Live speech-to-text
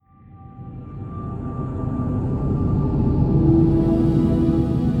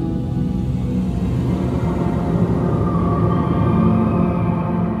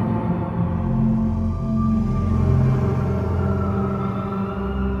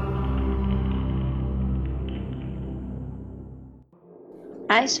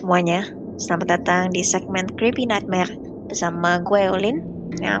Hai semuanya, selamat datang di segmen Creepy Nightmare bersama gue Olin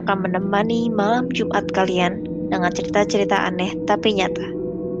yang akan menemani malam Jumat kalian dengan cerita-cerita aneh tapi nyata.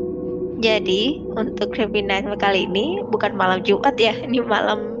 Jadi, untuk Creepy Nightmare kali ini bukan malam Jumat ya, ini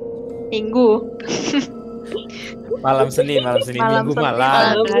malam Minggu. Malam Senin, Malam Minggu Senin.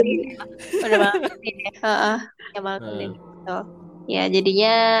 malam. Udah malam Senin ya, ya malam Senin. So, ya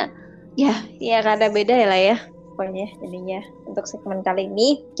jadinya, ya kada beda ya lah ya. Pokoknya jadinya untuk segmen kali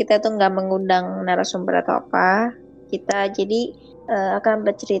ini kita tuh nggak mengundang narasumber atau apa, kita jadi akan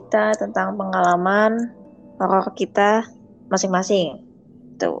bercerita tentang pengalaman horor kita masing-masing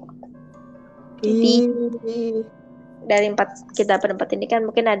tuh. Jadi dari kita berempat ini kan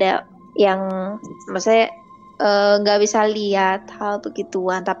mungkin ada yang maksudnya nggak bisa lihat hal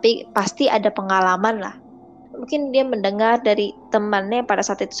begituan, tapi pasti ada pengalaman lah. Mungkin dia mendengar dari temannya pada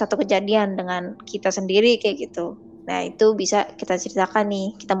saat itu satu kejadian dengan kita sendiri kayak gitu. Nah itu bisa kita ceritakan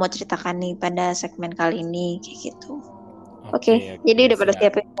nih, kita mau ceritakan nih pada segmen kali ini kayak gitu. Oke, jadi udah pada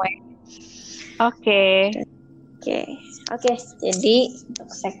siap semua ya? Oke. Jadi untuk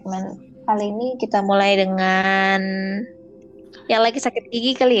segmen kali ini kita mulai dengan yang lagi sakit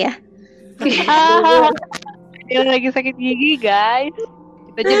gigi kali ya. Yang lagi sakit gigi guys,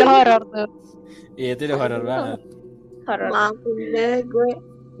 kita jadi horor tuh. Iya itu udah horor banget. Maafin deh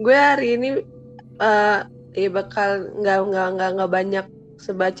gue hari ini bakal nggak banyak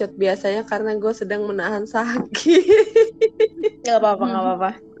sebacot biasanya karena gue sedang menahan sakit. Nggak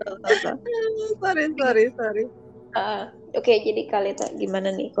apa-apa. Sorry. Oke, jadi Kalita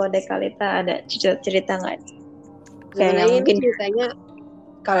gimana nih? Kode Kalita ada cerita nggak? Sebenarnya mungkin ceritanya,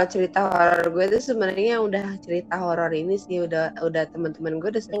 kalau cerita horor gue itu sebenarnya udah cerita horor ini sih udah teman-teman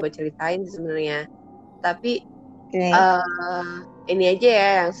gue udah gue ceritain sebenarnya. Tapi ini aja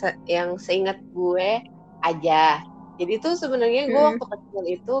ya yang seingat gue aja. Jadi tuh sebenarnya gue waktu kecil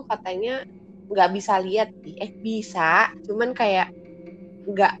itu katanya nggak bisa lihat, bisa, cuman kayak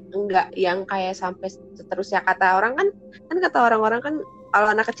nggak yang kayak sampai seterusnya kata orang kan kata orang-orang kan kalau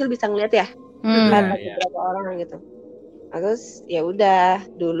anak kecil bisa ngeliat ya, kata beberapa orang gitu. Nah, terus ya udah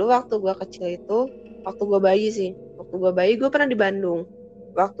dulu waktu gue kecil itu, waktu gue bayi gue pernah di Bandung.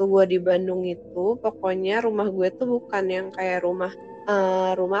 Waktu gue di Bandung itu pokoknya rumah gue tuh bukan yang kayak rumah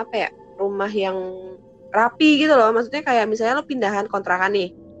apa ya, rumah yang rapi gitu loh. Maksudnya kayak misalnya lo pindahan kontrakan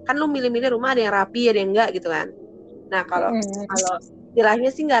nih, kan lo milih-milih rumah ada yang rapi ada yang enggak gitu kan. Nah kalau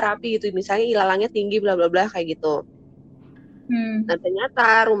istilahnya sih nggak rapi gitu, misalnya ilalangnya tinggi bla bla bla kayak gitu. Dan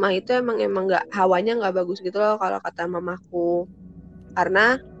ternyata rumah itu emang nggak, hawanya nggak bagus gitu loh kalau kata mamaku,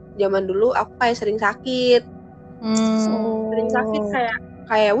 karena zaman dulu aku kayak sering sakit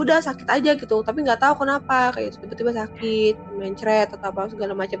kayak udah sakit aja gitu, tapi nggak tahu kenapa kayak tiba-tiba sakit mencret atau apa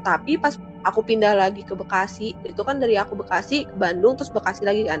segala macam. Tapi pas aku pindah lagi ke Bekasi, itu kan dari aku Bekasi ke Bandung terus Bekasi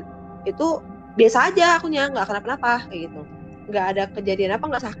lagi kan, itu biasa aja akunya, nggak kenapa-napa kayak gitu, nggak ada kejadian apa,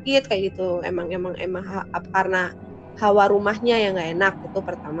 nggak sakit kayak gitu. Emang karena hawa rumahnya yang nggak enak, itu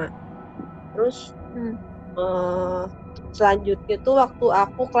pertama. Terus selanjutnya tuh waktu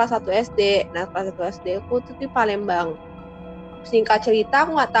aku kelas 1 SD. Nah kelas 1 SD aku tuh di Palembang. Singkat cerita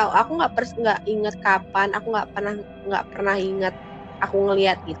aku nggak tahu, aku nggak inget kapan, aku nggak pernah inget aku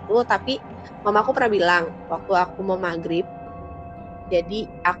ngelihat itu. Tapi mamaku pernah bilang waktu aku mau maghrib, jadi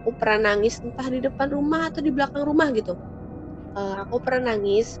aku pernah nangis entah di depan rumah atau di belakang rumah gitu. Aku pernah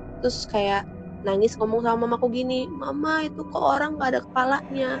nangis, terus kayak nangis ngomong sama mamaku gini, mama itu kok orang nggak ada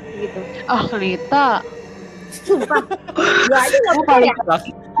kepalanya gitu. Lita, sumpah gue aja nggak percaya.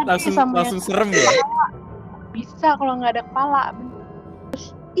 Langsung serem ya. Bisa kalau nggak ada kepala.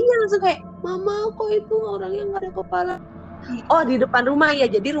 Iya langsung kayak, mama kok itu orang yang nggak ada kepala. Oh di depan rumah ya,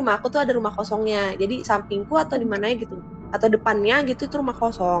 jadi rumah aku tuh ada rumah kosongnya, jadi sampingku atau di mana gitu atau depannya gitu itu rumah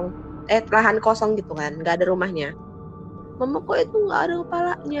kosong, lahan kosong gitu kan, nggak ada rumahnya. Mama kok itu nggak ada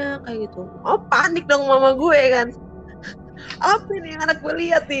kepalanya kayak gitu. Oh panik dong mama gue kan, apa ini yang anak gue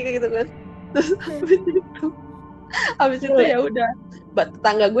lihat nih kayak gitu kan. Terus habis itu ya udah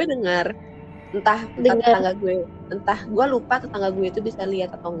tetangga gue dengar, entah gue lupa tetangga gue itu bisa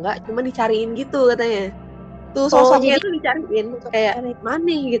lihat atau enggak, cuma dicariin gitu katanya. Tuh sosoknya tuh dicariin kayak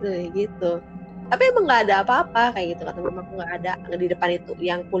mana gitu. Tapi emang nggak ada apa-apa kayak gitu, kata mamaku, nggak ada di depan itu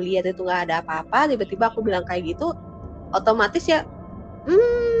yang kulihat itu nggak ada apa-apa. Tiba-tiba aku bilang kayak gitu, otomatis ya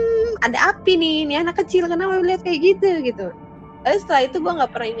ada api nih, ini anak kecil kenapa lihat kayak gitu. Tapi setelah itu gue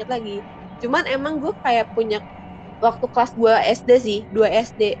nggak pernah ingat lagi. Cuman emang gue kayak punya waktu kelas 2 SD sih, 2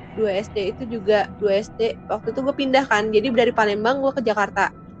 SD itu juga 2 SD waktu itu gue pindah kan, jadi dari Palembang gue ke Jakarta.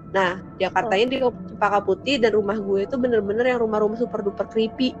 Nah Jakartanya di Cempaka Putih, dan rumah gue itu bener-bener yang rumah-rumah super duper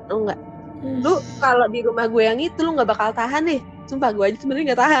creepy, tau nggak? Lu kalau di rumah gue yang itu lu nggak bakal tahan nih, sumpah gue aja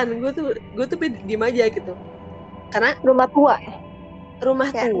sebenarnya nggak tahan, gue tuh diem aja gitu, karena Rumah tua.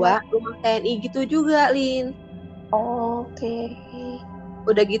 rumah Kayak tua, rumah TNI gitu juga, Lin. Oke.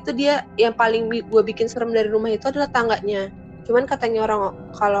 Udah gitu dia yang paling gue bikin serem dari rumah itu adalah tangganya. Cuman katanya orang,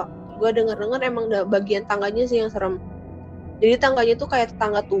 kalau gue dengar emang bagian tangganya sih yang serem. Jadi tangganya tuh kayak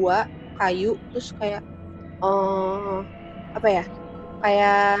tangga tua, kayu, terus kayak apa ya?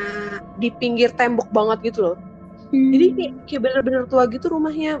 Kayak di pinggir tembok banget gitu loh. Jadi kayak bener-bener tua gitu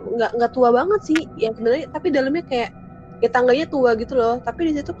rumahnya, nggak tua banget sih, ya sebenarnya, tapi dalamnya kayak ya tangganya tua gitu loh.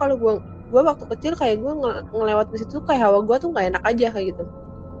 Tapi di situ kalau gue waktu kecil kayak gue ngelewat di situ kayak hawa gue tuh nggak enak aja kayak gitu.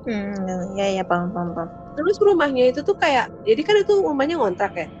 Ya paham. Terus rumahnya itu tuh kayak, jadi kan itu rumahnya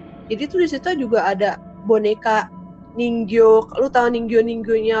ngontrak ya. Jadi tuh di situ juga ada boneka Ningyo. Lu tahu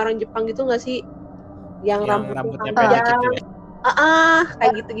Ningyo-nya orang Jepang gitu nggak sih? Yang rambutnya pendek gitu ya.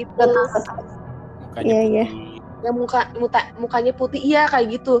 Kayak gitu-gitu. Mukanya Iya. putih. Yang mukanya putih, iya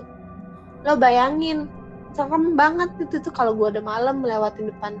kayak gitu. Lo bayangin, serem banget itu tuh kalau gue ada malam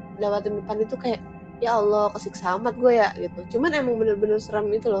lewatin depan itu kayak ya Allah, kesiksa amat gue ya gitu. Cuman emang bener-bener serem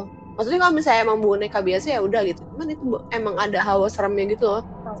itu loh. Maksudnya kalau misalnya emang boneka biasa ya udah gitu. Cuman itu emang ada hawa seremnya gitu loh.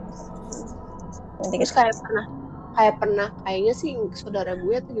 Terus kayaknya sih saudara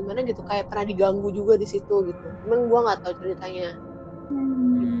gue tuh gimana gitu, kayak pernah diganggu juga di situ gitu. Cuman gue nggak tahu ceritanya.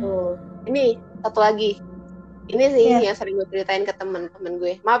 Gitu. Ini satu lagi. Ini sih yang sering gue ceritain ke teman-teman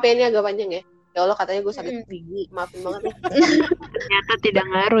gue. Maaf ya ini agak panjang ya. Ya Allah, katanya gue sakit gigi. Maafin banget nih. Ternyata tidak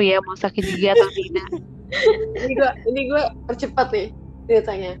ngaruh ya mau sakit gigi atau tidak. ini gue percepat nih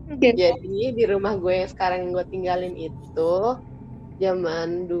ceritanya. Jadi di rumah gue yang sekarang gue tinggalin itu,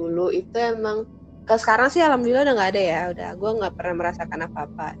 zaman dulu itu emang, ke sekarang sih alhamdulillah udah nggak ada ya. Udah, gue nggak pernah merasakan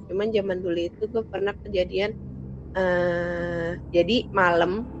apa-apa. Cuman zaman dulu itu gue pernah kejadian. Jadi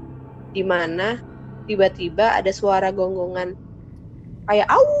malam dimana tiba-tiba ada suara gonggongan kayak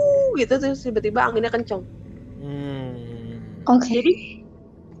au gitu, terus tiba-tiba anginnya kenceng. Oke. Jadi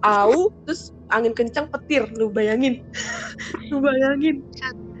au terus angin kencang petir, lu bayangin.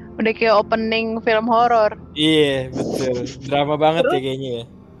 Udah kayak opening film horor. Iya betul, drama banget ya kayaknya ya.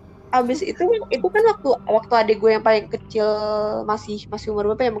 Abis itu kan waktu adik gue yang paling kecil masih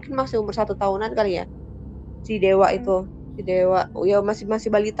umur berapa ya, mungkin masih umur 1 tahunan kali ya, si Dewa ya masih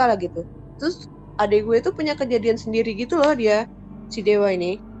balita lah gitu. Terus adik gue itu punya kejadian sendiri gitu loh, dia si Dewa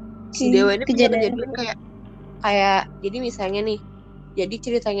ini punya kejadian kayak jadi misalnya nih, jadi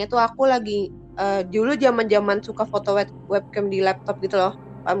ceritanya tuh aku lagi dulu zaman suka foto webcam di laptop gitu loh,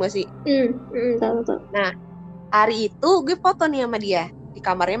 paham gak sih? Tahu. Nah hari itu gue foto nih sama dia di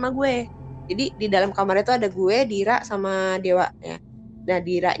kamarnya sama gue. Jadi di dalam kamarnya tuh ada gue, Dira sama Dewa ya. Nah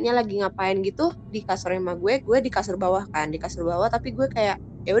Diranya lagi ngapain gitu di kasur sama gue di kasur bawah tapi gue kayak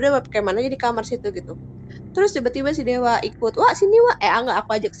ya udah webcam aja di kamar situ gitu. Terus tiba-tiba si Dewa ikut, wah sini wah, enggak,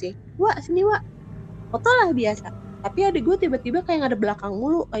 aku ajak sih, wah sini wah, foto lah biasa. Tapi adik gue tiba-tiba kayak nggak ada belakang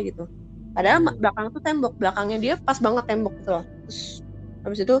mulu kayak gitu. Padahal belakang tuh tembok, belakangnya dia pas banget tembok gitu loh. Terus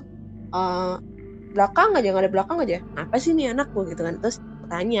habis itu belakang aja, nggak ada belakang aja, apa sih nih anak gue gitu kan. Terus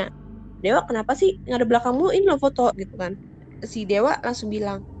tanya, Dewa kenapa sih nggak ada belakang mulu, ini lo foto gitu kan. Si Dewa langsung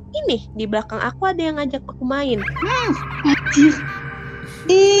bilang, ini di belakang aku ada yang ngajak aku main.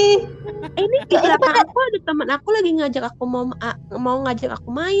 Ini di belakang aku ada teman aku lagi ngajak aku mau ngajak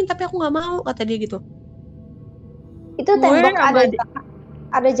aku main, tapi aku nggak mau, kata dia gitu. Itu tembok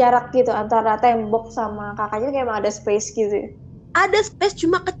ada jarak gitu antara tembok sama kakaknya, kayak emang ada space gitu. Ada space,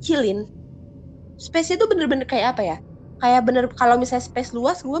 cuma kecilin. Space-nya tuh bener-bener kayak apa ya? Kayak bener, kalau misalnya space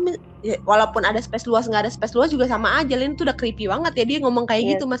luas, walaupun ada space luas nggak ada space luas juga sama aja. Lin tuh udah creepy banget ya dia ngomong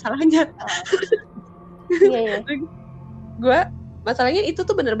kayak gitu masalahnya. Iya. Gue masalahnya itu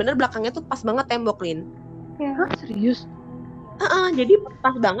tuh bener-bener belakangnya tuh pas banget tembok, Lin. Hah, serius? Jadi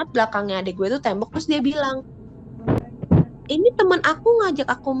pas banget belakangnya adik gue tuh tembok. Terus dia bilang, ini teman aku ngajak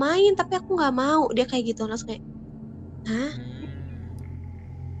aku main tapi aku nggak mau, dia kayak gitu. Langsung kayak, hah?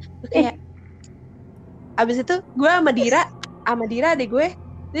 Kayak abis itu gue sama Dira adik gue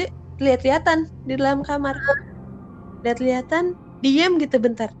lihat-lihatan di dalam kamar, lihat-lihatan, diam gitu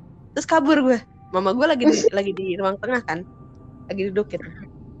bentar, terus kabur gue. Mama gue lagi di ruang tengah kan, lagi duduk gitu.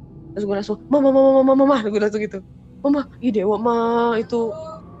 Terus gue langsung mama, gue langsung gitu, mama, Dewa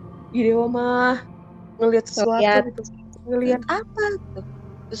mah ngelihat sesuatu gitu. Ngelihat apa gitu.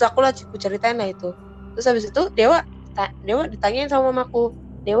 Terus aku ceritain lah itu. Terus habis itu Dewa ditanyain sama mamaku,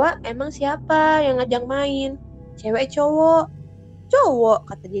 Dewa emang siapa yang ngajak main, cewek cowok,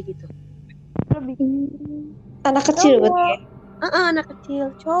 kata dia gitu. Anak kecil berarti. Anak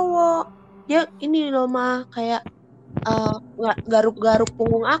kecil, cowok. Dia ini loh mah kayak garuk-garuk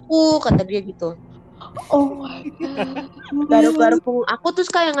punggung aku, kata dia gitu. Oh my god. Garuk-garuk punggung aku terus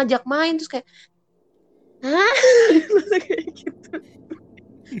kayak ngajak main terus kayak hah? Masa kayak gitu.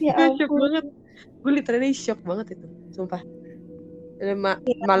 Ya Gue shock ampun. banget. Gue literally shock banget itu, sumpah. Dan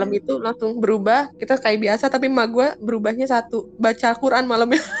malam itu langsung berubah, kita kayak biasa tapi emak gue berubahnya satu, baca Quran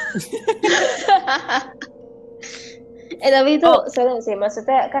malamnya. Tapi itu seru sih,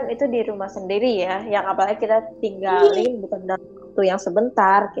 maksudnya kan itu di rumah sendiri ya, yang apalagi kita tinggalin bukan dalam waktu yang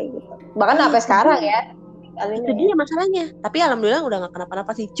sebentar kayak gitu. Bahkan sampai sekarang ya, tinggalinnya Itu dia masalahnya. Tapi alhamdulillah udah gak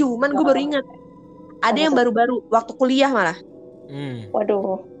kenapa-napa sih. Cuman gue baru ingat ada yang baru-baru waktu kuliah malah.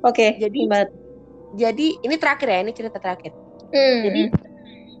 Waduh, oke. Jadi ini terakhir ya, ini cerita terakhir. Jadi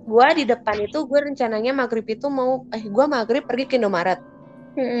gue di depan itu gue rencananya maghrib itu gue maghrib pergi ke Indomaret.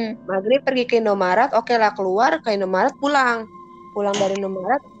 Maghrib pergi ke Indomaret, oke lah keluar ke Indomaret, pulang dari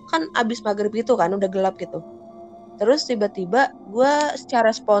Indomaret kan abis maghrib gitu kan, udah gelap gitu. Terus tiba-tiba gue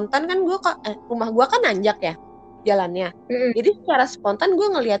secara spontan kan rumah gue kan nanjak ya jalannya. Jadi secara spontan gue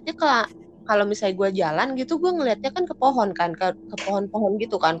ngelihatnya kalau misalnya gue jalan gitu, gue ngelihatnya kan ke pohon kan, ke pohon-pohon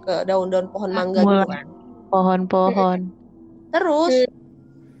gitu kan, ke daun-daun pohon mangga gitu kan. Pohon-pohon. Terus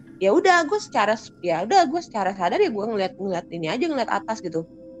ya udah gue secara sadar ya gue ngeliat ini aja, ngeliat atas gitu.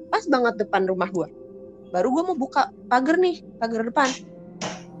 Pas banget depan rumah gue. Baru gue mau buka pagar depan.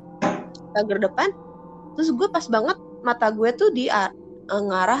 Terus gue pas banget mata gue tuh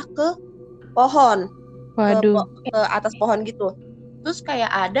ngarah ke pohon. Waduh. Ke atas pohon gitu. Terus kayak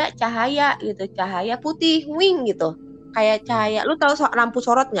ada cahaya gitu, cahaya putih wing gitu. Kayak cahaya, lu tahu lampu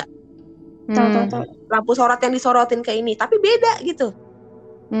sorot nggak? Tahu. Lampu sorot yang disorotin ke ini, tapi beda gitu.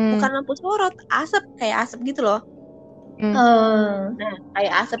 Bukan lampu sorot, kayak asap gitu loh. Nah,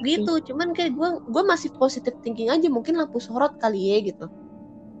 kayak asap gitu. Cuman kayak gue masih positive thinking aja, mungkin lampu sorot kali ya gitu.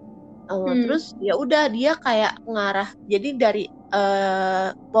 Terus ya udah dia kayak ngarah. Jadi dari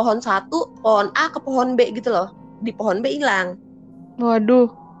pohon A ke pohon B gitu loh. Di pohon B hilang. Waduh,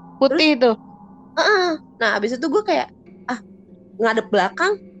 putih itu. Nah, abis itu gue kayak ngadep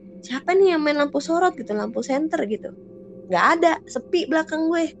belakang, siapa nih yang main lampu sorot gitu, lampu senter gitu. Nggak ada, sepi belakang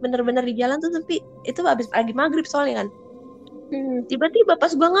gue, bener-bener di jalan tuh sepi. Itu abis lagi maghrib soalnya kan. Tiba-tiba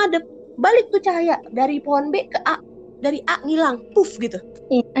pas gue ngadep, balik tuh cahaya dari pohon B ke A, dari A ngilang, puff gitu.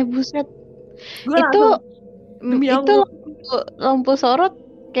 Buset. Gua itu langsung, lampu sorot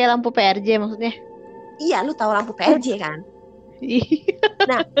kayak lampu PRJ maksudnya. Iya, lu tahu lampu PRJ kan?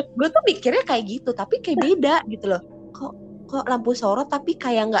 Nah, gue tuh mikirnya kayak gitu, tapi kayak beda gitu loh. Kok lampu sorot tapi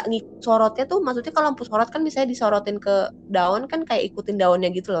kayak nggak sorotnya tuh, maksudnya kalau lampu sorot kan misalnya disorotin ke daun kan kayak ikutin daunnya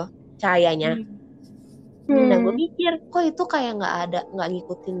gitu loh cahayanya. Nah gue mikir kok itu kayak nggak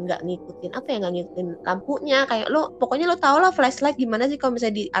ngikutin lampunya, kayak pokoknya lo tau lah flashlight gimana sih kalau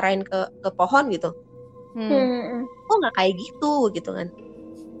misalnya diarahin ke pohon gitu. Kok nggak kayak gitu kan,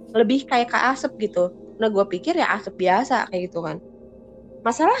 lebih kayak asap gitu. Nah gue pikir ya asap biasa kayak gitu kan.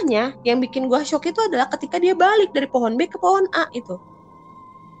 Masalahnya yang bikin gue shock itu adalah ketika dia balik dari pohon B ke pohon A itu.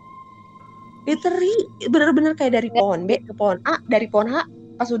 Literally bener-bener kayak dari pohon B ke pohon A, dari pohon A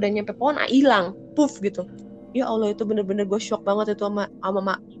pas udah nyampe pohon A hilang, puff gitu. Ya Allah, itu bener-bener gue shock banget itu sama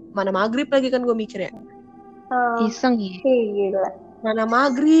mana maghrib lagi kan gue mikir ya. Iseng ya. Gila. Mana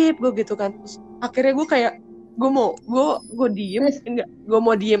maghrib gue gitu kan. Terus, akhirnya gue kayak gue diem, gue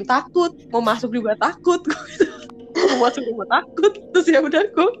mau diem takut, mau masuk juga takut. Mau masuk rumah takut. Terus ya udah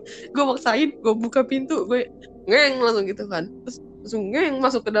gue maksain, gue buka pintu, gue ngeng langsung gitu kan. Terus langsung ngeng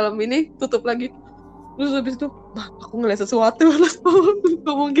masuk ke dalam ini, tutup lagi. Terus habis itu aku ngeliat sesuatu, terus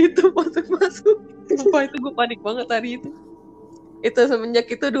ngomong gitu masuk. Sumpah itu gue panik banget hari itu. Itu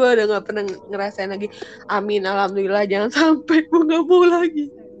semenjak itu udah gak pernah ngerasain lagi. Amin, alhamdulillah, jangan sampai gue gak mau lagi.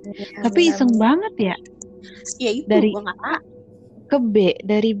 Tapi iseng banget ya. Ya itu dari gue gak tahu. Ke B,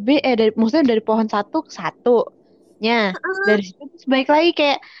 maksudnya dari pohon satu ke satu. Ya, dari situ sebaik lagi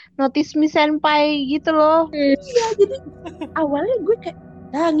kayak notice me senpai gitu loh. Iya, jadi awalnya gue kayak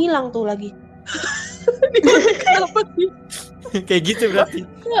ngilang tuh lagi. Kenapa sih? Kayak gitu berarti.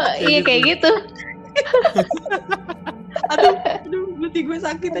 Iya kayak gitu. aduh berarti gue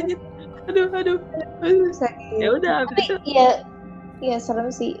sakit aja. Aduh. Ya udah. Tapi iya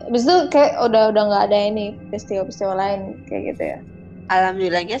serem sih. Abis itu kayak udah nggak ada ini peristiwa lain kayak gitu ya.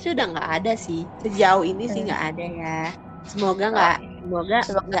 Alhamdulillahnya sih udah nggak ada sih. Sejauh ini sih nggak ada ya. Semoga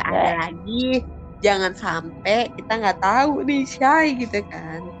nggak ada lagi. Jangan sampai kita nggak tahu nih Syai gitu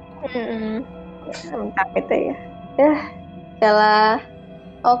kan. Entah itu ya. Yalah.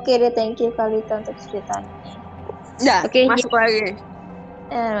 Oke deh, thank you Kalita untuk ceritanya. Nah, masuk lagi.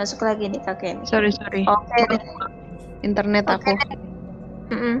 Masuk lagi nih kakek. Sorry. Oke deh. Internet aku.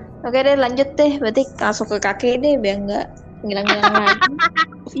 Oke deh, lanjut deh. Berarti langsung ke kakek deh biar nggak ngilang-ngilang lagi.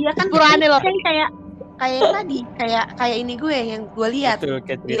 Iya kan Purane loh. kayak yang tadi, kayak ini gue yang gue lihat. Betul,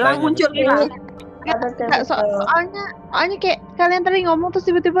 kayak Hilang ceritanya. muncul betul. hilang. Nggak, soalnya kayak kalian tadi ngomong terus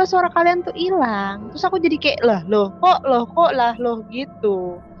tiba-tiba suara kalian tuh hilang. Terus aku jadi kayak loh kok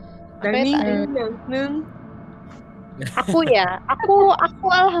gitu. Sampai aku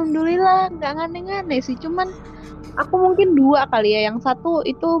alhamdulillah nggak ngane-ngane sih, cuman aku mungkin 2 kali ya. Yang satu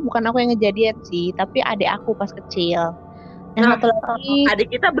itu bukan aku yang ngejadian sih, tapi adik aku pas kecil. Yang Nah, satu lagi adik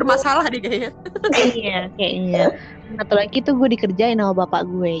kita bermasalah nih kayaknya. iya kayaknya. Satu lagi tuh gue dikerjain sama bapak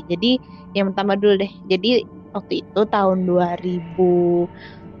gue. Jadi yang pertama dulu deh. Jadi waktu itu tahun 2000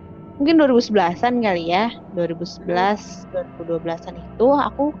 mungkin 2011-an kali ya. 2011, 2012-an itu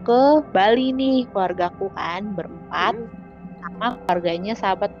aku ke Bali nih, keluargaku kan berempat sama keluarganya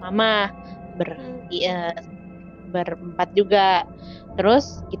sahabat mama berempat juga.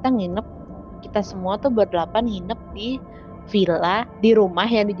 Terus kita semua tuh berdelapan nginep di villa, di rumah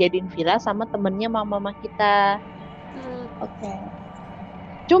yang dijadiin villa sama temennya mama kita. Oke.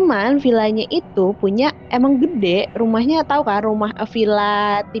 Cuman villanya itu punya emang gede, rumahnya tahu kan, rumah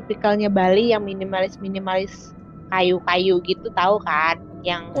villa tipikalnya Bali yang minimalis kayu-kayu gitu, tahu kan,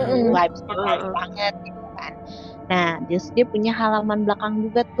 yang vibes-nya Bali banget gitu kan. Nah, dia punya halaman belakang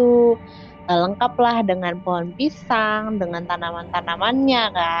juga tuh, lengkap lah dengan pohon pisang, dengan tanaman-tanamannya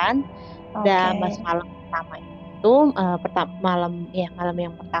kan. Dan pas malam pertama itu malam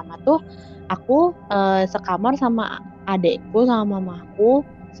yang pertama tuh aku sekamar sama adekku sama mamaku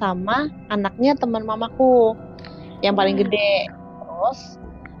sama anaknya teman mamaku yang paling gede. Terus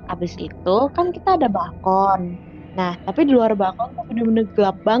abis itu kan kita ada balkon. Nah, tapi di luar balkon tuh bener-bener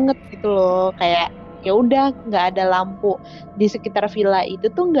gelap banget gitu loh, kayak ya udah nggak ada lampu di sekitar villa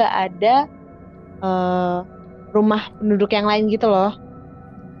itu tuh, nggak ada rumah penduduk yang lain gitu loh.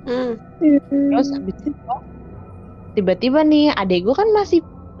 Terus abis itu tiba-tiba nih adek gue kan masih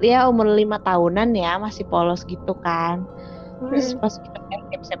ya umur 5 tahunan ya, masih polos gitu kan. Terus pas kita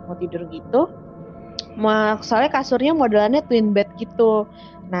siap-siap mau tidur gitu, soalnya kasurnya modelannya twin bed gitu.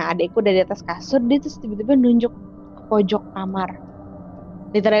 Nah adekku udah di atas kasur, dia terus tiba-tiba nunjuk ke pojok kamar,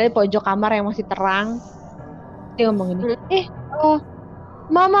 literally pojok kamar yang masih terang. Dia ngomong gini,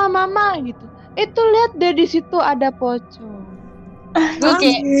 mama gitu, itu lihat deh di situ ada pocong.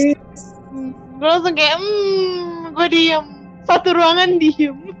 Gue langsung kayak gue diem, satu ruangan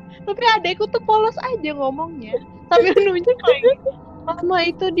diem. Tapi adekku tuh polos aja ngomongnya sambil nunjuk lagi, mama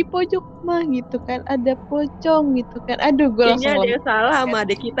itu di pojok mah gitu kan, ada pocong gitu kan. Aduh, gue langsung kayaknya ada salah sama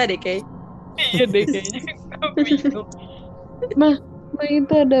adek kita deh kayak. Iya deh kayaknya. Mah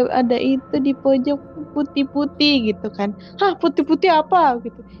itu ada itu di pojok putih-putih gitu kan. Hah, putih-putih apa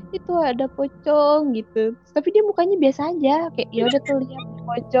gitu? Itu ada pocong gitu. Tapi dia mukanya biasa aja, kayak ya udah tuh lihat di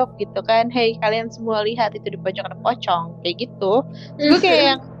pojok gitu kan. Hey, kalian semua lihat itu di pojok ada pocong kayak gitu. Terus gue kayak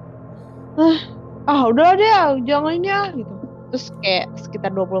yang udah deh, jangan ya gitu. Terus kayak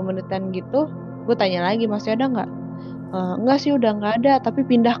sekitar 20 menitan gitu, gue tanya lagi, masih ada nggak? Enggak sih, udah nggak ada, tapi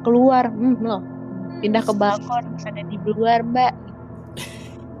pindah keluar. Loh, pindah ke balkon, ada di luar mbak.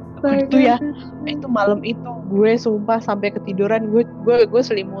 Itu ya, itu malam itu gue sumpah sampai ketiduran, gue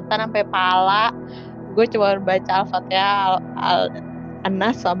selimutan sampai pala. Gue cuma baca Al-Fatihah,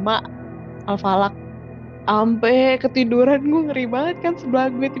 Al-Nas sama Al-Falak. Sampai ketiduran, gue ngeri banget kan sebelah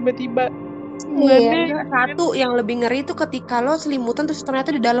gue tiba-tiba. Iya. Satu yang lebih ngeri itu ketika lo selimutan terus ternyata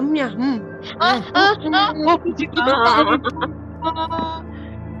di dalamnya.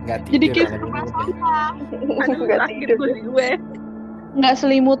 Jadi kayak nggak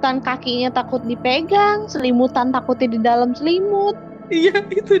selimutan kakinya takut dipegang, selimutan takutnya di dalam selimut. Iya,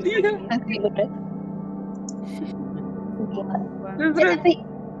 itu dia. Tapi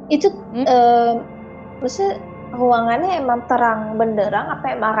itu maksudnya ruangannya emang terang benderang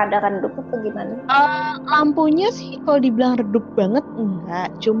apa emang rada redup atau gimana? Lampunya sih kalau dibilang redup banget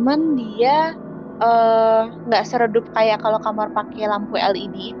enggak, cuman dia nggak seredup kayak kalau kamar pakai lampu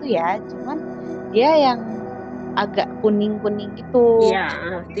LED itu ya, cuman dia yang agak kuning-kuning gitu.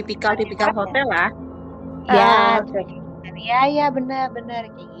 Iya, tipikal hotel lah. Ya, ya benar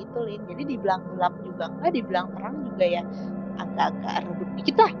kayak gitu, Lin. Jadi dibilang gelap juga enggak, dibilang terang juga ya agak-agak redup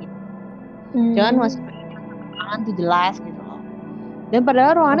dikit lah gitu. Jangan masih ruangan tuh jelas gitu loh. Dan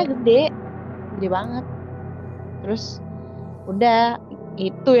padahal ruangannya gede banget. Terus udah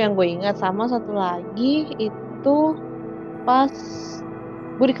itu yang gue ingat. Sama satu lagi itu pas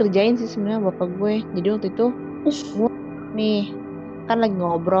gue dikerjain sih sebenarnya bapak gue. Jadi waktu itu gue nih kan lagi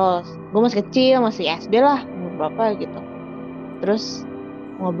ngobrol, gue masih kecil, masih SD lah, umur berapa gitu. Terus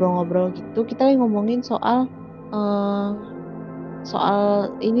ngobrol-ngobrol gitu, kita lagi ngomongin soal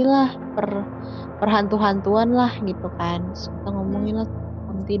inilah perhantu-hantuan lah gitu kan. Terus kita ngomongin lah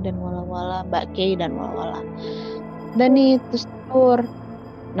Kunti dan wala-wala, Mbak Kay dan wala-wala. Dan nih terus tidur.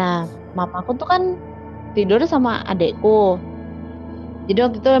 Nah, mamaku tuh kan tidur sama adekku. Jadi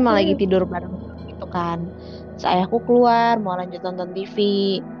waktu itu emang lagi tidur bareng gitu kan. Terus ayahku keluar mau lanjut nonton TV.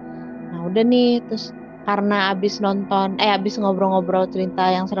 Nah udah nih, terus karena abis ngobrol-ngobrol cerita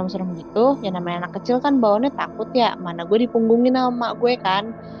yang serem-serem gitu, ya namanya anak kecil kan bawaannya takut ya, mana gue dipunggungin sama mak gue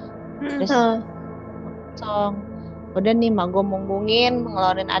kan. Terus kosong. Udah nih mak gue munggungin,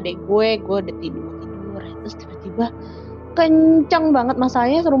 ngeluarin adik gue udah tidur. Terus tiba-tiba kencang banget,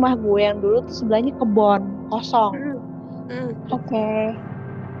 masalahnya rumah gue yang dulu tuh sebelahnya kebon kosong. Oke.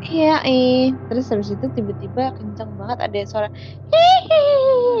 Iya, terus habis itu tiba-tiba kencang banget ada suara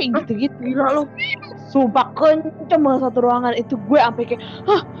hehehe gitu-gitu. Gila lo. Sumpah kencang banget satu ruangan itu, gue sampai kayak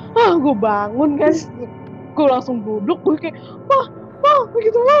gue bangun kan, gue langsung duduk, gue kayak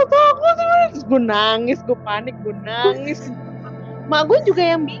begitu banget takut, terus gue nangis, gue panik, gue nangis. Mak gue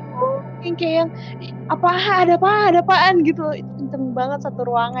juga yang bingung, yang kayak yang ada apaan gitu. Itu kenceng banget satu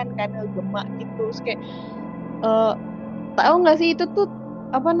ruangan kan, gemak gitu. Terus kayak tahu nggak sih itu tuh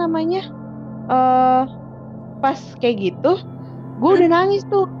apa namanya, pas kayak gitu gue udah nangis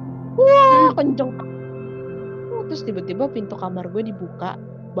tuh, wah kenceng. Terus tiba-tiba pintu kamar gue dibuka,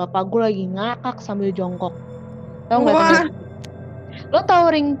 bapak gue lagi ngakak sambil jongkok. Tahu nggak teman? Lo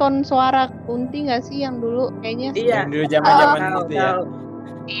tahu ringtone suara Kunti nggak sih yang dulu kayaknya? Iya. Yang dulu zaman-zaman gitu ya.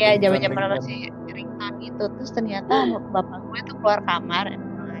 Iya, zaman-zaman masih ringtone gitu. Terus ternyata bapak gue tuh keluar kamar,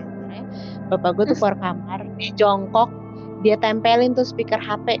 bapak gue tuh keluar kamar, dia jongkok, dia tempelin tuh speaker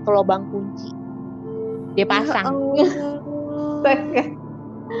HP ke lubang kunci, dia pasang.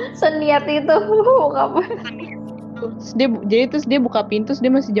 Seniat itu kamu. Terus dia buka pintu,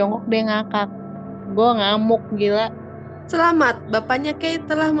 dia masih jongkok, dia ngakak. Gue ngamuk gila. Selamat, bapaknya Kay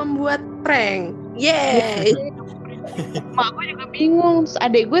telah membuat prank. Yeay. Mak gue juga bingung. Terus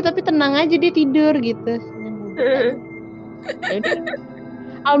adek gue tapi tenang aja, dia tidur gitu.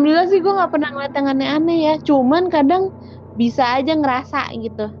 Alhamdulillah sih gue nggak pernah ngeliat yang aneh-aneh ya. Cuman kadang bisa aja ngerasa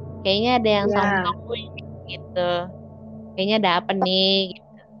gitu. Kayaknya ada yang sama gue gitu. Kayaknya ada apa nih? Gitu.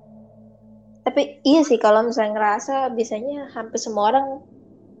 Tapi iya sih, kalau misalnya ngerasa, biasanya hampir semua orang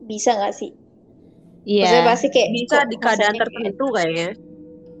bisa nggak sih? Iya. Maksudnya pasti kayak bisa di keadaan tertentu kayaknya.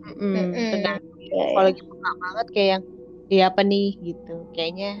 Kalau lagi peka banget kayak yang ya apa nih gitu.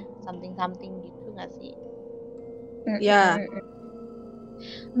 Kayaknya something gitu nggak sih? Ya.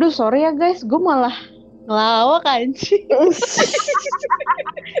 Duh sorry ya guys, gue malah ngelawak anjing.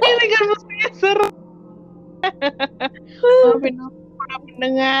 Ini kan musiknya seru. Maafin aku para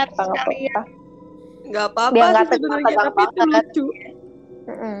pendengar sekalian. Gak apa-apa Biar nggak sih sebenarnya, tegang-tegang tapi itu banget. lucu.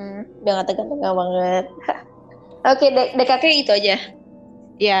 Biar nggak tegang-tegang banget. Oke, DKK itu aja.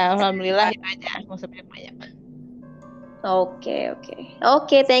 Ya alhamdulillah itu aja, nggak usah banyak.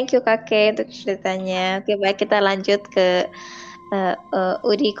 Oke, thank you kakek untuk ceritanya. Oke, baik, kita lanjut ke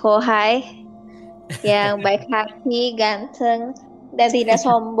Udi Kohai yang baik hati, ganteng, dan tidak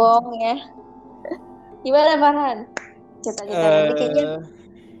sombong ya. Gimana Farhan? Cerita-cerita ini kayaknya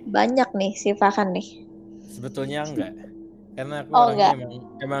banyak nih si Farhan nih. Sebetulnya enggak, karena aku orangnya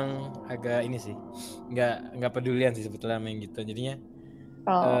emang agak ini sih, enggak pedulian sih sebetulnya main gitu. Jadinya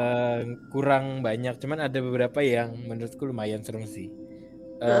kurang banyak, cuman ada beberapa yang menurutku lumayan serem sih.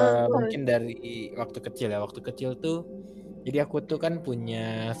 Mungkin dari waktu kecil tuh, jadi aku tuh kan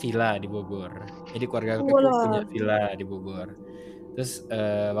punya villa di Bogor, jadi keluarga aku tuh punya villa di Bogor. Terus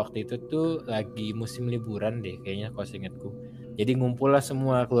waktu itu tuh lagi musim liburan deh kayaknya kalau seingatku, jadi ngumpul lah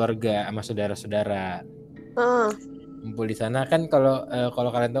semua keluarga sama saudara-saudara. Ngumpul di sana kan, kalau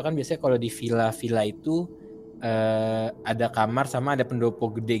kalian tahu kan biasanya kalau di villa itu ada kamar sama ada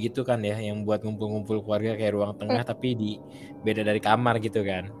pendopo gede gitu kan ya, yang buat ngumpul-ngumpul keluarga kayak ruang tengah tapi beda dari kamar gitu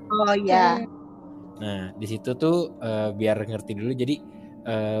kan. Oh iya. Nah di situ tuh biar ngerti dulu, jadi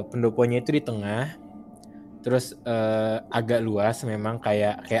pendoponya itu di tengah, terus agak luas memang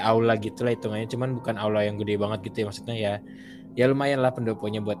kayak aula gitulah hitungannya, cuman bukan aula yang gede banget gitu ya, maksudnya ya lumayan lah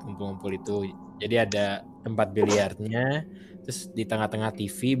pendoponya buat ngumpul-ngumpul itu. Jadi ada tempat biliarnya, terus di tengah-tengah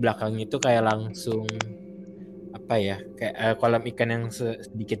TV, belakangnya itu kayak langsung apa ya, kayak kolam ikan yang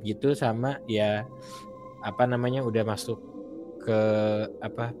sedikit gitu, sama ya apa namanya udah masuk ke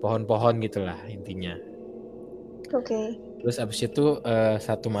apa pohon-pohon gitulah intinya. Oke. Terus abis itu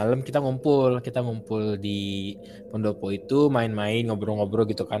satu malam kita ngumpul di pendopo itu, main-main, ngobrol-ngobrol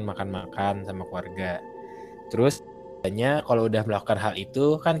gitu kan, makan-makan sama keluarga. Terus biasanya kalau udah melakukan hal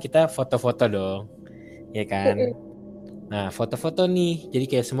itu kan kita foto-foto dong, ya kan. Nah foto-foto nih, jadi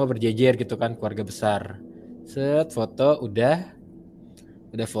kayak semua berjejer gitu kan, keluarga besar. Set foto udah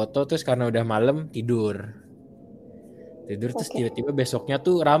foto, terus karena udah malam tidur. Tidur terus tiba-tiba besoknya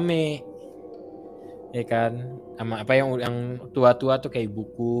tuh rame. Ya kan, sama apa yang tua-tua tuh kayak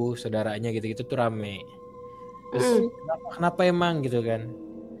ibuku, saudaranya gitu-gitu tuh rame. Terus kenapa emang gitu kan?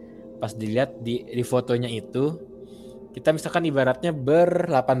 Pas dilihat di fotonya itu, kita misalkan ibaratnya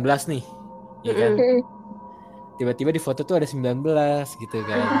ber-18 nih, ya kan? Tiba-tiba di foto tuh ada 19 gitu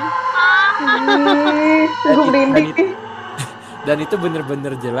kan. Dan itu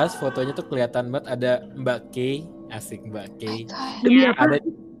bener-bener jelas fotonya tuh kelihatan banget ada Mbak Kay, asik Mbak Kay.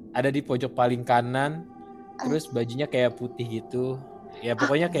 Ada di pojok paling kanan, terus bajunya kayak putih gitu. Ya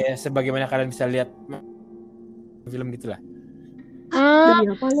pokoknya kayak sebagaimana kalian bisa lihat film gitulah.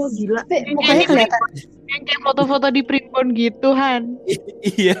 Demi apa lo gila? Pokoknya kelihatan yang kayak foto-foto di printbound gitu Han.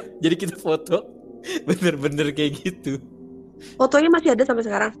 Iya, jadi kita foto bener-bener kayak gitu. Fotonya masih ada sampai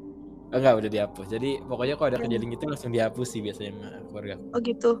sekarang? Enggak, udah dihapus. Jadi pokoknya kalau ada kejadian gitu langsung dihapus sih biasanya sama keluarga. Oh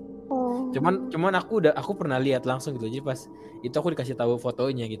gitu. Cuman aku pernah lihat langsung gitu. Jadi pas itu aku dikasih tahu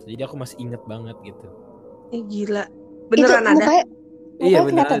fotonya gitu. Jadi aku masih inget banget gitu. Gila. Beneran itu, ada? Iya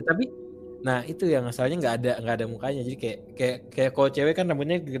beneran ada. Tapi nah itu yang asalnya nggak ada mukanya. Jadi kayak kalau cewek kan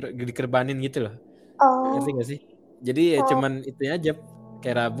rambutnya dikerbanin gitu loh. Ngerti nggak sih? Jadi ya cuman itu aja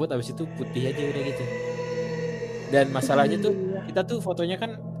kayak rambut, abis itu putih aja udah gitu. Dan masalahnya tuh kita tuh fotonya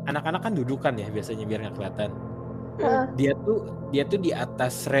kan anak-anak kan dudukan ya biasanya biar nggak kelihatan. Dia tuh di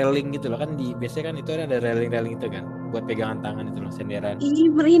atas railing gitu loh kan, biasanya kan itu ada railing itu kan buat pegangan tangan itu loh, senderan. Ih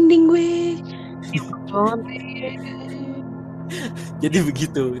merinding gue. Jadi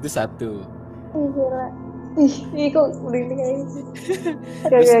begitu, itu satu. Ih, kok merinding kayak gitu.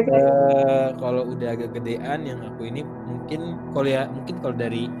 Terus kalau udah agak gedean yang aku ini mungkin kalau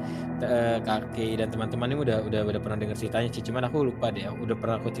dari kakek dan teman-teman ini udah pernah dengar ceritanya sih, cuman aku lupa deh udah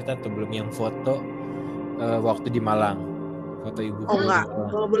pernah aku cerita atau belum yang foto waktu di Malang, foto ibu. Enggak,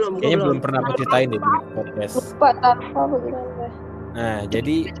 belum. Kayaknya belum pernah aku ceritain deh di podcast. Lupa apa gimana. Nah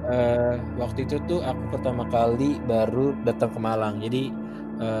jadi waktu itu tuh aku pertama kali baru datang ke Malang, jadi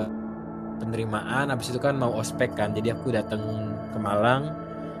penerimaan, habis itu kan mau ospek kan, jadi aku datang ke Malang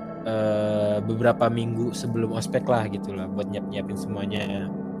beberapa minggu sebelum ospek lah gitu lah buat nyiapin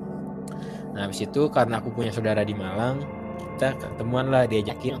semuanya. Nah habis itu karena aku punya saudara di Malang, kita ketemuan lah,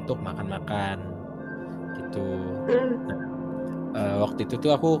 diajakin untuk makan-makan gitu. Nah, waktu itu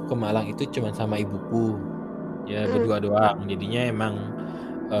tuh aku ke Malang itu cuma sama ibuku ya, berdua doang, jadinya emang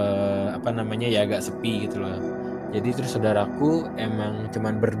ya agak sepi gitu loh. Jadi terus saudaraku emang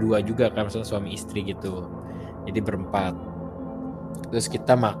cuman berdua juga kan, maksudnya suami istri gitu. Jadi berempat. Terus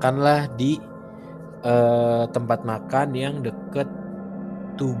kita makanlah di tempat makan yang deket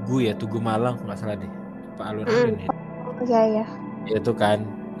Tugu Malang, nggak salah deh. Pak alun-alun ya. Iya. Ya itu kan,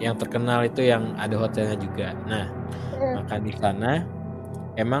 yang terkenal itu yang ada hotelnya juga. Nah, makan di sana.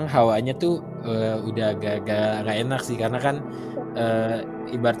 Emang hawanya tuh udah agak enak sih, karena kan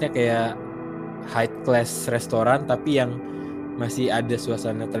ibaratnya kayak high class restoran tapi yang masih ada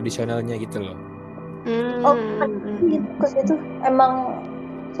suasana tradisionalnya gitu loh. Ke situ emang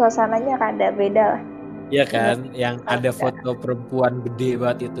suasananya ada beda lah. Iya kan, yang ada foto perempuan gede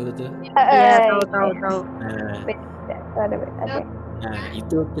banget itu tuh. Iya, tahu. Nah,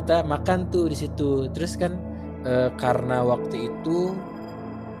 itu kita makan tuh di situ. Terus kan karena waktu itu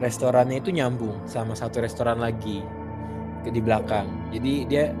restorannya itu nyambung sama satu restoran lagi di belakang. Jadi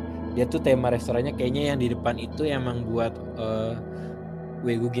dia tuh tema restorannya kayaknya yang di depan itu emang buat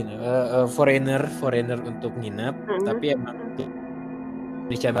foreigner untuk nginep, tapi emang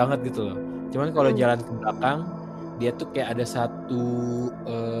Indonesia banget gitu loh. Cuman kalau jalan ke belakang, dia tuh kayak ada satu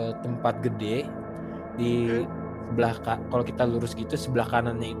tempat gede di sebelah kalau kita lurus gitu, sebelah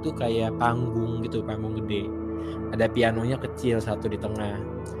kanannya itu kayak panggung gitu, panggung gede. Ada pianonya kecil satu di tengah.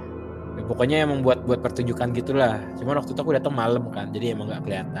 Ya, pokoknya emang buat pertunjukan gitulah. Cuman waktu itu aku datang malam kan, jadi emang nggak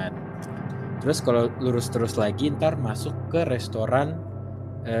kelihatan. Terus kalau lurus terus lagi, ntar masuk ke restoran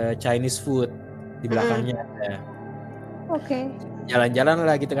Chinese food di belakangnya ada. Oke. Jalan-jalan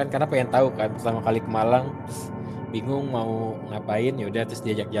lah gitu kan, karena pengen tahu kan, pertama kali ke Malang, terus bingung mau ngapain, ya udah terus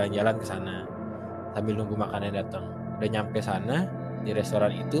diajak jalan-jalan ke sana sambil nunggu makanannya datang. Udah nyampe sana di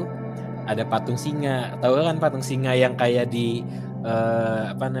restoran itu ada patung singa. Tahu kan patung singa yang kayak di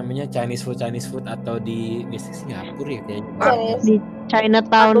Chinese food atau di Singapura ya kayaknya. Di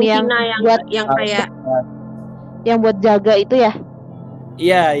Chinatown yang buat jaga itu ya?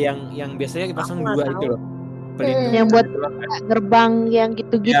 Iya, yang biasanya dipasang dua itu loh. Pelindung yang buat gerbang yang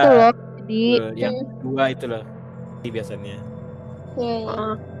gitu-gitu loh. Jadi yang dua itu loh biasanya.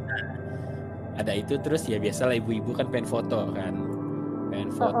 Iya. Ada itu, terus ya biasalah ibu-ibu kan pengen foto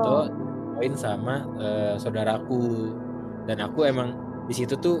poin sama saudaraku, dan aku emang di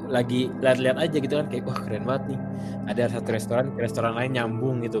situ tuh lagi lihat-lihat aja gitu kan, kayak wah keren banget nih, ada satu restoran lain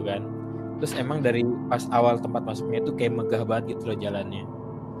nyambung gitu kan. Terus emang dari pas awal tempat masuknya itu kayak megah banget gitu loh jalannya.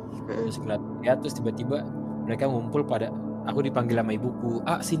 Terus ngeliat terus tiba-tiba mereka ngumpul pada, aku dipanggil sama ibuku,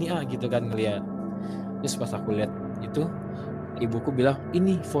 sini gitu kan ngeliat. Terus pas aku lihat itu, ibuku bilang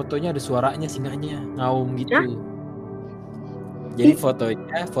ini fotonya ada suaranya, singanya ngaum gitu. Jadi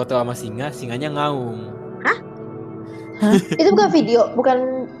fotonya foto sama singanya ngaum. Hah? Itu bukan video,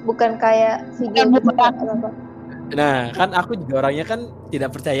 bukan kayak video gitu apa? Nah kan aku juga orangnya kan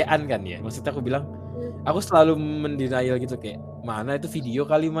tidak percayaan kan ya, maksudnya aku bilang aku selalu mendenial gitu, kayak mana itu video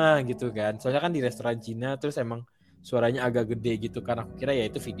kali mah gitu kan, soalnya kan di restoran Cina terus emang suaranya agak gede gitu kan, aku kira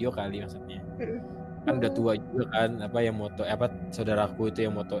ya itu video kali maksudnya. Kan udah tua juga kan, yang moto saudaraku itu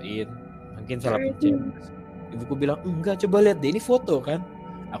yang motoin, mungkin salah pencet. Ibuku bilang enggak, coba lihat deh ini foto kan.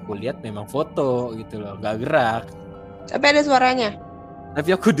 Aku lihat memang foto gitu loh, nggak gerak. Tapi ada suaranya.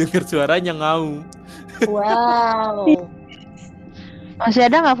 Tapi aku dengar suaranya ngaum. Wow. Masih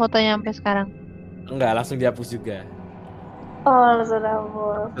ada nggak fotonya sampai sekarang? Enggak, langsung dihapus juga. Oh, langsung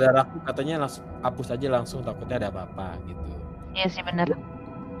hapus. Saudaraku katanya langsung hapus aja langsung, takutnya ada apa-apa gitu. Iya sih benar.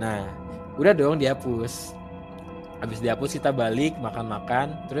 Nah, udah dong dihapus. Habis dihapus kita balik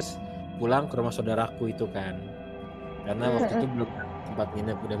makan-makan, terus pulang ke rumah saudaraku itu kan. Karena waktu itu belum tempat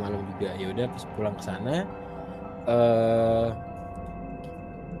nginep, udah malam juga. Ya udah pas pulang ke sana,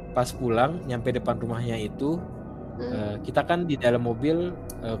 pas pulang nyampe depan rumahnya itu, kita kan di dalam mobil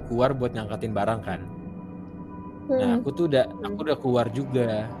keluar buat ngangkatin barang kan. Nah, aku udah keluar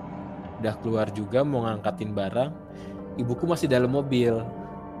juga mau ngangkatin barang. Ibuku masih dalam mobil.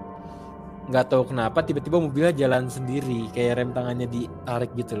 Nggak tahu kenapa tiba-tiba mobilnya jalan sendiri, kayak rem tangannya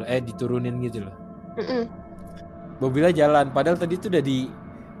ditarik gitu loh, diturunin gitu loh. Mobilnya jalan, padahal tadi tuh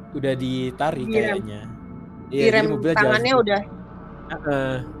udah ditarik kayaknya. Iya, rem tangannya udah.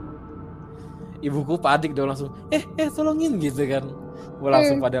 Ibuku panik dong langsung, tolongin gitu kan.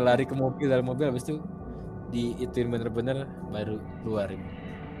 Langsung pada lari ke dalam mobil, habis itu diituin bener-bener baru keluar.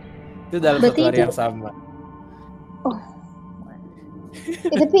 Itu dalam satu hari yang sama. Oh.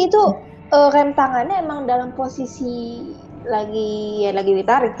 Tapi itu rem tangannya emang dalam posisi lagi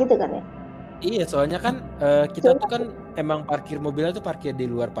ditarik gitu kan ya? Iya, soalnya kan kita tuh kan emang mobilnya tuh parkir di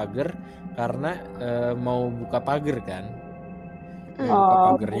luar pagar karena mau buka pagar kan.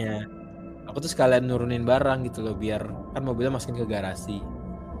 Buka pagarnya. Aku tuh sekalian nurunin barang gitu loh, biar kan mobilnya masukin ke garasi.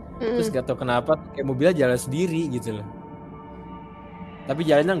 Terus gak tau kenapa kayak mobilnya jalan sendiri gitu loh. Tapi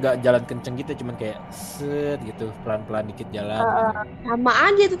jalannya nggak jalan kenceng gitu, cuman kayak set gitu, pelan-pelan dikit jalan gitu. Sama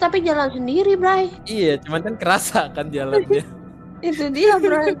aja itu, tapi jalan sendiri, Bray. Iya, cuman kan kerasa kan jalannya. Itu dia,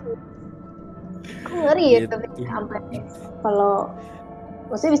 Bray. Aku ngeri ya, tapi sampai kalau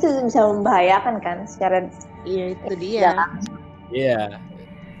maksudnya bisa membahayakan kan secara. Iya, itu dia. Iya.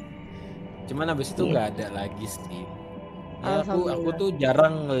 Cuman abis itu nggak ada lagi sih. Ya, aku tuh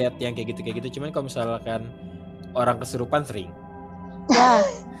jarang ngeliat yang kayak gitu. Cuman kalau misalkan orang kesurupan sering.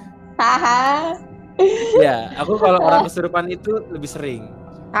 Ya, aku kalau orang kesurupan itu lebih sering.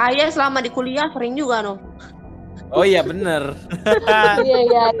 Saya selama di kuliah sering juga no. Oh iya bener.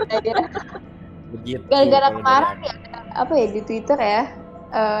 Iya. Begitu. Gara-gara kemarin ya, apa ya di Twitter ya,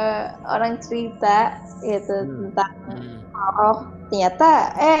 orang cerita gitu tentang ternyata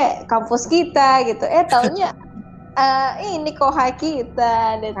kampus kita gitu, taunya ini kohai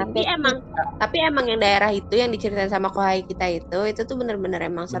kita. Tapi emang yang daerah itu yang diceritain sama kohai kita itu tuh bener-bener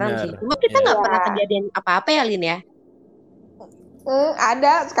emang serem sih. Cuma kita nggak pernah kejadian apa-apa ya Lin ya.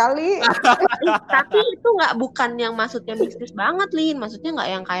 Ada sekali. Tapi itu bukan yang maksudnya mistis banget Lin, maksudnya nggak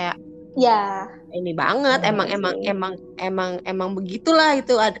yang kayak ini banget. Emang begitulah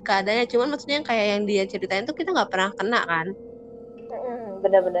itu keadaannya. Cuman maksudnya yang kayak yang dia ceritain tuh kita nggak pernah kena kan.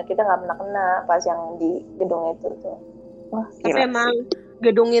 Benar-benar kita nggak pernah kena pas yang di gedung itu tuh. Wah, tapi emang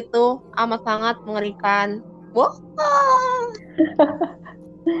gedung itu amat sangat mengerikan. Wah.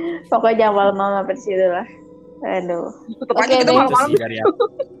 Pokoknya jangan malam-malam sampai situ lah. Aduh. Oke, kita malam-malam.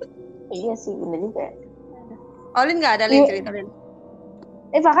 Iya sih, bener juga. Olin nggak ada Lin cerita Lin?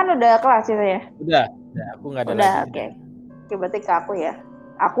 Kan udah kelas itu ya? Udah, aku nggak ada lagi. Oke, berarti ke aku ya.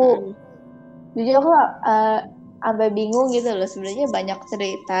 Aku jujur aku sampai bingung gitu loh, sebenarnya banyak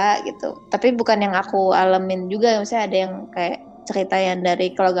cerita gitu. Tapi bukan yang aku alamin juga, misalnya ada yang kayak cerita yang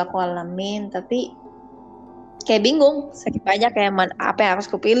dari keluarga aku alamin, tapi kayak bingung, sakit banyak kayak apa yang harus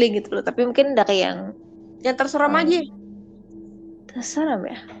kupilih gitu loh. Tapi mungkin dari yang terserem aja. Terserem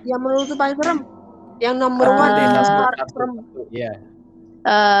ya? Yang menurut tuh paling serem. Yang nomor 1 serem. Iya.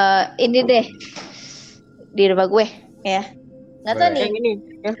 Ini deh di rumah gue ya. Nggak tahu nih. Yang ini,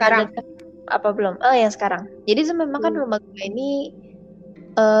 yang sekarang. Apa belum? Yang sekarang. Jadi memang kan rumah gue ini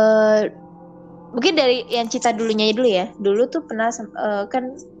Mungkin dari yang cerita dulunya dulu ya. Dulu tuh pernah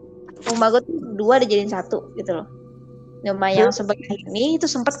kan rumah gue tuh 2 dijadiin 1 gitu loh. Rumah yang sebelah ini itu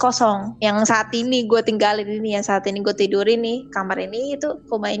sempat kosong. Yang saat ini gue tinggalin ini, yang saat ini gue tidurin nih, kamar ini itu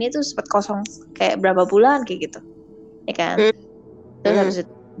rumah ini tuh sempat kosong kayak berapa bulan kayak gitu. Ya kan? Terus habis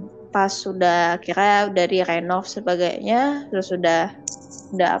itu pas sudah kira udah direnov sebagainya, terus udah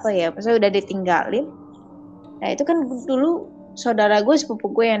apa ya? Pas udah ditinggalin. Nah, itu kan dulu saudara gue,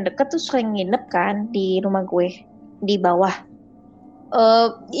 sepupu gue yang deket tuh sering nginep kan di rumah gue di bawah.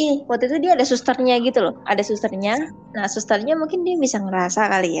 Waktu itu dia ada susternya gitu loh, ada susternya. Nah, susternya mungkin dia bisa ngerasa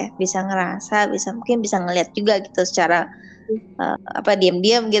kali ya, mungkin bisa ngeliat juga gitu secara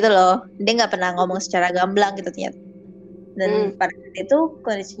diam-diam gitu loh. Dia nggak pernah ngomong secara gamblang gitu ternyata. Dan pada saat itu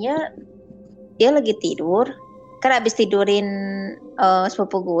kondisinya dia lagi tidur, kan abis tidurin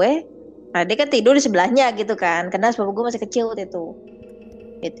sepupu gue. Nah, dia kan tidur di sebelahnya gitu kan, karena sepupu gue masih kecil waktu itu.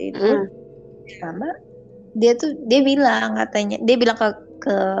 Itu sama dia bilang katanya, dia bilang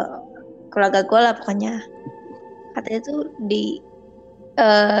ke keluarga gue lah pokoknya, katanya tuh di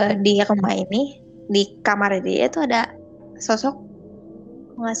rumah ini, di kamar dia itu ada sosok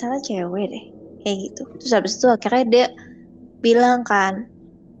nggak salah cewek deh kayak gitu. Terus habis itu akhirnya dia bilang kan,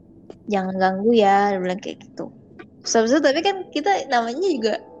 jangan ganggu ya, dia bilang kayak gitu. Terus habis itu tapi kan kita namanya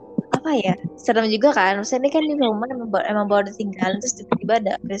juga apa ya, serem juga kan, maksudnya ini kan di rumah emang baru ditinggalin, terus tiba-tiba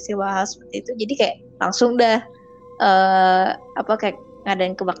ada peristiwa hal seperti itu, jadi kayak langsung dah kayak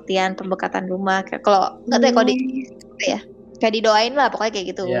ngadain kebaktian pembekatan rumah, kayak kalau nggak tahu ya, kalau di ya kayak didoain lah pokoknya kayak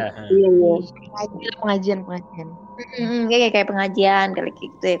gitu. Iya. Pengajian. Kayak pengajian kali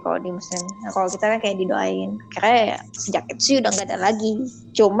gitu ya kalau di muslim. Nah, kalau kita kan kayak didoain. Karena ya, sejak itu sih udah nggak ada lagi.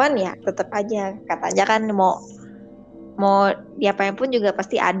 Cuman ya tetap aja katanya kan mau diapain pun juga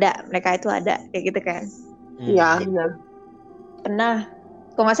pasti ada, mereka itu ada kayak gitu kan. Iya, benar. Pernah,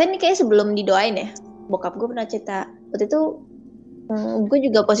 kalau nggak salah ini kayak sebelum didoain ya, bokap gue pernah cerita waktu itu, gue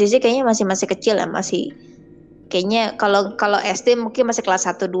juga posisi kayaknya masih kecil ya, masih kayaknya kalau SD mungkin masih kelas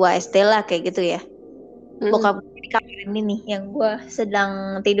 1-2 SD lah kayak gitu ya. Bokap gue di kamar ini nih yang gue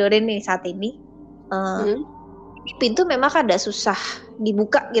sedang tidurin nih saat ini, pintu memang ada susah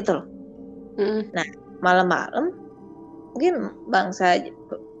dibuka gitu loh. Nah, malam-malam mungkin bangsa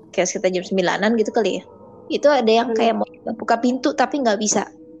kayak sekitar jam 9-an gitu kali ya, itu ada yang kayak mau buka pintu tapi nggak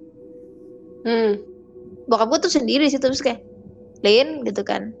bisa. Bokap gue tuh sendiri sih, terus kayak Lin gitu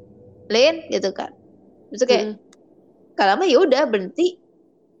kan, terus kayak gak lama ya udah berhenti,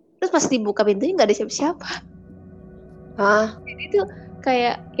 terus pas dibuka pintunya nggak ada siapa-siapa. Jadi tuh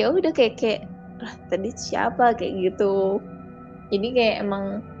kayak ya udah kayak tadi siapa kayak gitu. Jadi kayak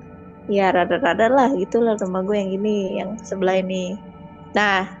emang ya rada-rada lah gitulah rumah gue yang gini, yang sebelah ini.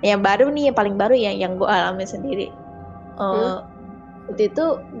 Nah, yang baru nih, yang paling baru yang gue alami sendiri. Waktu itu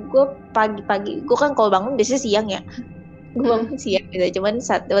gue pagi-pagi, gue kan kalau bangun biasanya siang ya, gue bangun siang gitu. Cuman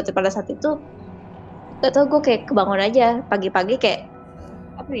pada saat itu gak tau, gue kayak kebangun aja pagi-pagi kayak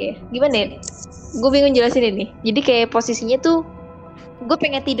apa ya, gimana ya, gue bingung jelasin ini. Jadi kayak posisinya tuh gue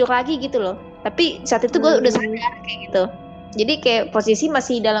pengen tidur lagi gitu loh, tapi saat itu gue udah sadar kayak gitu. Jadi kayak posisi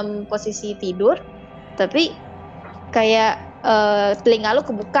masih dalam posisi tidur, tapi kayak telinga lu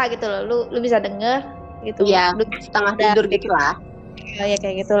kebuka gitu loh, lu bisa denger gitu. Iya, setengah tidur gitu lah. Ya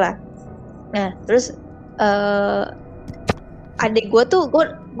kayak gitulah. Nah, terus adik gue tuh,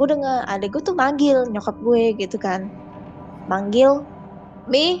 gue denger adik gue tuh manggil nyokap gue gitu kan, manggil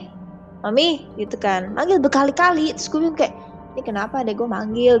mami gitu kan, manggil berkali-kali. Terus gue bilang kayak, ini kenapa adik gue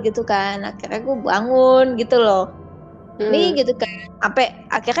manggil gitu kan. Akhirnya gue bangun gitu loh, nih gitu kan. Sampai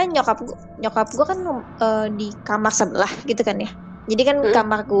akhirnya nyokap gue kan di kamar sebelah gitu kan ya. Jadi kan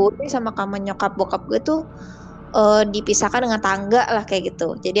kamar gue sama kamar nyokap bokap gue tuh dipisahkan dengan tangga lah kayak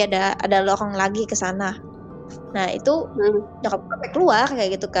gitu. Jadi ada lorong lagi ke sana. Nah itu nyokap gue sampai keluar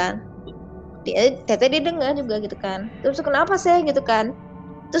kayak gitu kan. Dia dengar juga gitu kan. Terus kenapa sih gitu kan.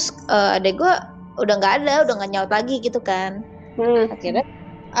 Terus adek gue udah nggak nyaut lagi gitu kan. Akhirnya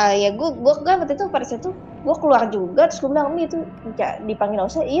ya gue kan waktu itu pada saat itu gue keluar juga. Terus gue bilang, Mi itu dipanggil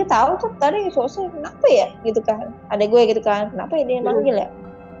Osa. Iya tahu tuh tadi Osa, kenapa ya gitu kan. Adek gue gitu kan, kenapa ya dia manggil ya.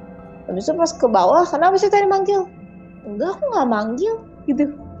 Habis itu pas ke bawah, kenapa sih tadi manggil? Enggak, aku nggak manggil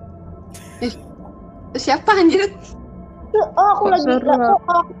gitu. Siapa anjir? Aku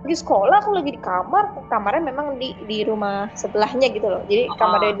lagi sekolah, aku lagi di kamarnya memang di rumah sebelahnya gitu loh. Jadi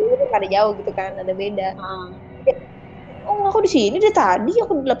kamarnya dulu tuh ada jauh gitu kan, ada beda. Aku di sini dari tadi,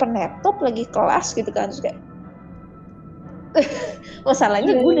 aku di depan laptop lagi kelas gitu kan. Terus kayak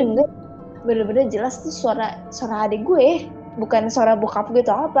masalahnya gue denger bener-bener jelas tuh suara adik gue, bukan suara bokap gue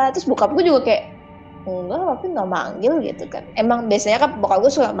atau apa. Terus bokap gue juga kayak enggak, tapi nggak manggil gitu kan. Emang biasanya kan bokap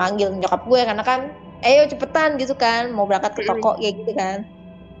gue suka manggil nyokap gue karena kan ayo cepetan gitu kan, mau berangkat ke toko kayak gitu kan.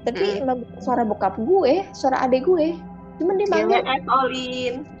 Tapi emang suara bokap gue, suara adek gue, cuman dia manggil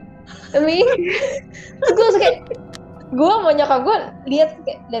Olin. Demi terus gue kayak gue mau nyokap gue lihat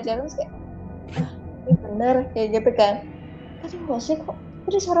terus kayak ini bener kayak gitu kan. Aduh Wose kok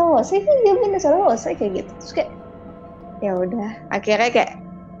ada suara Wose kan, dia bener suara Wose kayak gitu. Terus kayak ya udah akhirnya kayak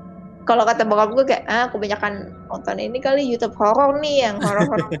kalau kata bokap gue kayak kebanyakan nonton ini kali YouTube horor nih, yang horor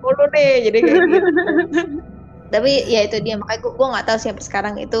dulu nih, jadi kayak gitu. Tapi ya itu dia, makanya gue nggak tahu sampai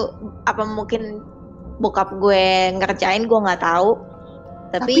sekarang itu apa mungkin bokap gue ngerjain, gue nggak tahu.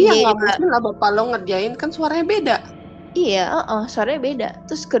 Tapi ya nggak mungkin lah bapak lo ngerjain, kan suaranya beda. Iya, suaranya beda.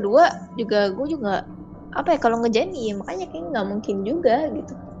 Terus kedua juga gue juga apa ya kalau ngerjain iya, makanya kayak nggak mungkin juga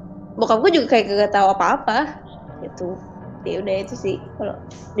gitu. Bokap gue juga kayak gak tahu apa-apa gitu. Ya udah itu sih kalau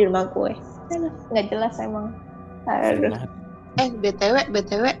di rumah gue. Nggak jelas emang. Aduh.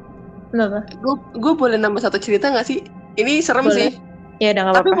 BTW. Kenapa? Gue boleh nambah satu cerita nggak sih? Ini serem boleh. sih. Ya udah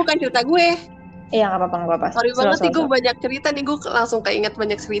nggak apa-apa. Tapi bukan cerita gue. Iya nggak apa-apa. Sorry banget nih, gue banyak cerita nih, gue langsung keinget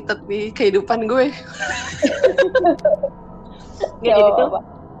banyak cerita di kehidupan gue. Ya, jadi tuh,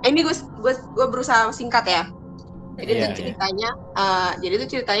 ini gue berusaha singkat ya. Jadi itu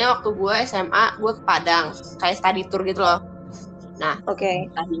ceritanya, waktu gue SMA, gue ke Padang, kayak study tour gitu loh. Nah,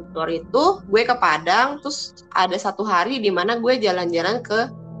 study tour itu gue ke Padang, terus ada satu hari di mana gue jalan-jalan ke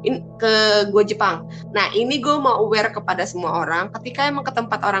gue Jepang. Nah, ini gue mau aware kepada semua orang, ketika emang ke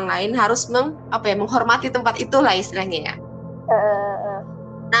tempat orang lain harus menghormati tempat itu lah istilahnya ya.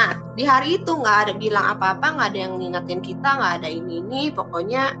 Nah, di hari itu nggak ada bilang apa-apa, nggak ada yang ngingetin kita, nggak ada ini,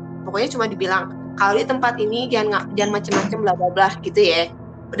 pokoknya cuma dibilang kalau di tempat ini jangan macem-macem bla bla bla gitu ya.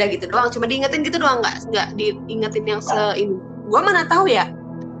 Udah gitu doang, cuma diingetin gitu doang, nggak diingetin yang ini. Gue mana tahu ya.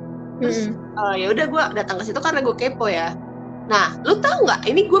 Terus ya udah gue datang ke situ karena gue kepo ya. Nah, lu tahu nggak?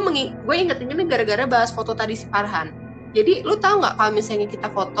 Ini gue ingetin ini gara-gara bahas foto tadi si Farhan. Jadi lu tahu nggak kalau misalnya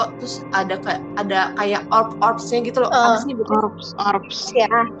kita foto terus ada kayak orbsnya gitu loh. Apa sih orbs ya,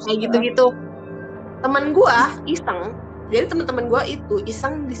 kayak gitu-gitu. Teman gue iseng. Jadi teman-teman gue itu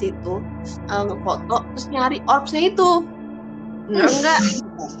iseng di situ foto terus nyari orbsnya itu.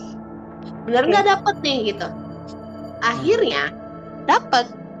 Bener nggak dapet nih gitu. Akhirnya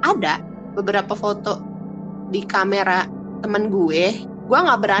dapet, ada beberapa foto di kamera teman gue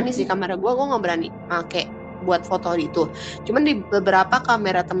nggak berani sih, kamera gue nggak berani pakai buat foto itu. Cuman di beberapa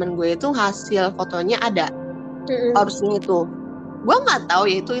kamera temen gue itu hasil fotonya ada orbsnya itu. Gue nggak tahu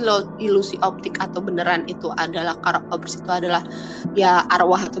ya itu ilusi optik atau beneran itu adalah orbs itu adalah ya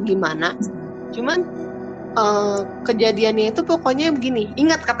arwah atau gimana. Cuman kejadiannya itu pokoknya begini.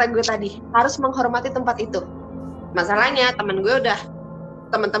 Ingat kata gue tadi, harus menghormati tempat itu. Masalahnya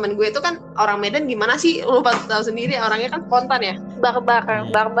teman-teman gue itu kan orang Medan, gimana sih, lu tahu sendiri orangnya kan spontan ya, barbar.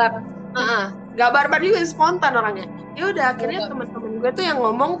 Gak barbar juga, spontan orangnya. Ya udah akhirnya teman-teman gue tuh yang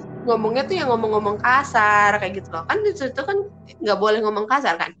ngomongnya tuh yang ngomong kasar kayak gitu loh. Kan di situ kan nggak boleh ngomong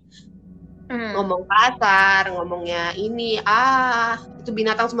kasar kan. Ngomong kasar, ngomongnya ini itu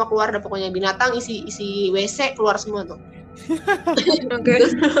binatang semua keluar, dah pokoknya binatang isi WC keluar semua tuh.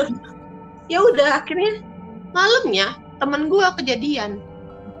 Ya udah akhirnya malamnya temen gue kejadian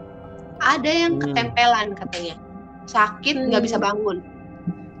ada yang ketempelan katanya, sakit nggak bisa bangun,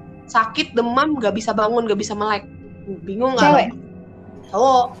 sakit demam nggak bisa bangun, nggak bisa melek, bingung nggak? Cewek?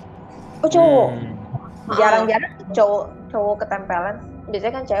 Cowok. Oh cowok. Jarang-jarang cowok ketempelan,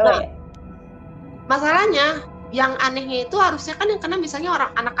 biasanya kan cewek. Nah, masalahnya yang anehnya itu harusnya kan yang kena misalnya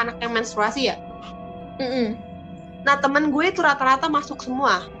orang anak-anak yang menstruasi ya. Nah temen gue itu rata-rata masuk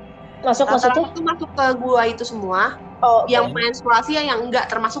semua. Rata-rata itu masuk ke gua itu semua. Yang menstruasi yang enggak,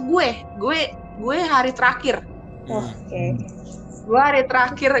 termasuk gue hari terakhir. Gue hari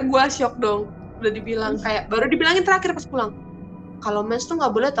terakhir gue shock dong. Udah dibilang baru dibilangin terakhir pas pulang, kalau mens tuh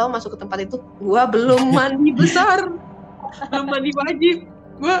nggak boleh tahu masuk ke tempat itu. Gue belum mandi besar, belum mandi wajib.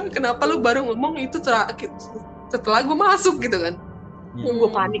 Gue kenapa lu baru ngomong itu terakhir setelah gue masuk gitu kan. Gue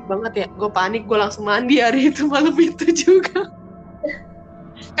panik banget ya, gue langsung mandi hari itu, malam itu juga.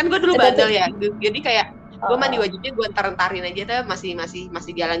 Kan gue dulu bandel ya, jadi kayak gue mandi wajibnya gue entar-entarin aja deh,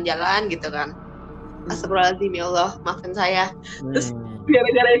 masih jalan-jalan gitu kan. Astagfirullahaladzim, ya Allah maafin saya. Terus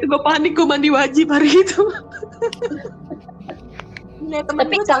gara-gara itu gue panik, gue mandi wajib hari itu. Nah temen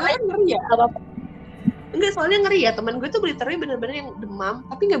gue soalnya ngeri ya. Enggak, soalnya ngeri ya, temen gue tuh literally bener-bener yang demam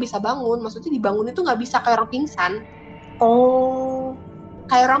tapi nggak bisa bangun. Maksudnya dibangun itu nggak bisa kayak orang pingsan.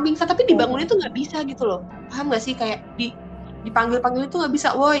 Kayak orang pingsan tapi dibangun itu nggak bisa gitu loh. Paham nggak sih, kayak dipanggil itu nggak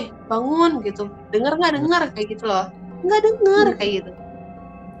bisa, woi bangun gitu, denger kayak gitu loh, nggak denger kayak gitu.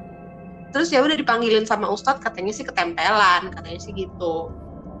 terus ya udah dipanggilin sama ustadz, katanya sih ketempelan, katanya sih gitu.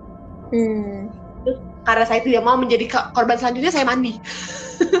 Terus karena saya tidak mau menjadi korban selanjutnya, saya mandi.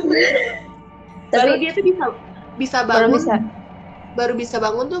 Baru dia tuh bisa bangun, baru bisa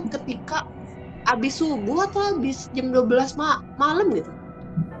bangun tuh ketika abis subuh atau abis jam 12 malam gitu.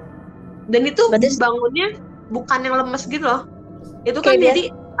 Dan itu bangunnya bukan yang lemes gitu loh. Itu kan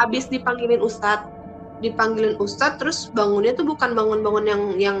jadi abis dipanggilin ustadz terus bangunnya tuh bukan bangun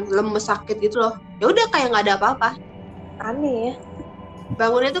yang lemes sakit gitu loh. Ya udah kayak nggak ada apa-apa. Aneh ya.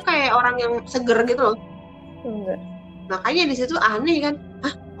 Bangunnya tuh kayak orang yang seger gitu loh. Enggak. Makanya di situ aneh kan.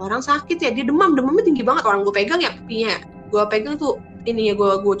 Orang sakit ya, dia demamnya tinggi banget. Orang gue pegang ya pipinya. Gue pegang tuh ininya,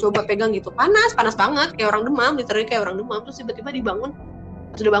 gue coba pegang gitu. Panas banget kayak orang demam, literally kayak orang demam. Terus tiba-tiba dibangun.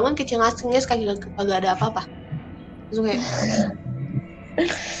 Sudah bangun kecengas-cengas kayak kagak ada apa-apa. Terus kayak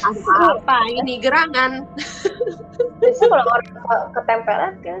apa ini gerangan. Biasanya kalau orang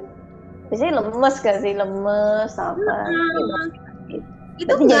ketempelan kan biasanya lemes gak sih, lemes apa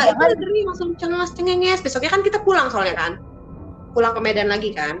itu enggak, itu literally langsung cengenges. Besoknya kan kita pulang soalnya kan, pulang ke Medan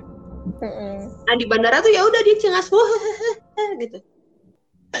lagi kan. Nah di bandara tuh ya udah dia cengas gitu.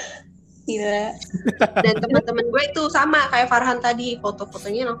 Gila. Dan teman-teman gue itu sama kayak Farhan tadi,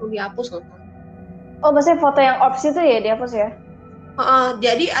 foto-fotonya langsung dihapus loh. Oh maksudnya foto yang ops itu ya dihapus ya?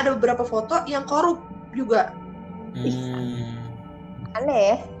 Jadi ada beberapa foto yang korup juga. Aneh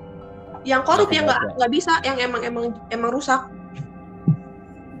ya? Yang korup yang nggak bisa, yang emang rusak.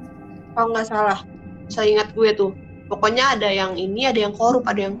 Kalau nggak salah, saya ingat gue tuh. Pokoknya ada yang ini, ada yang korup,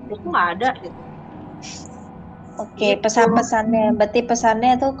 ada yang nggak ada gitu. Oke, pesan-pesannya. Berarti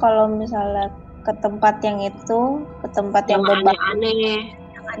pesannya tuh kalau misalnya ke tempat yang itu, ke tempat yang aneh-aneh,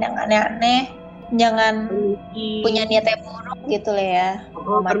 yang aneh-aneh, jangan punya niat yang buruk gitu lah ya.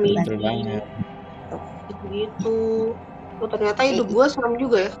 Permisi. Gitu. Oh, ternyata hidup gue serem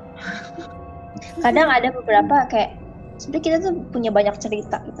juga ya. Kadang ada beberapa kayak sebenarnya kita tuh punya banyak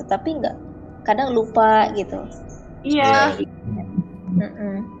cerita gitu, tapi kadang lupa gitu. Iya.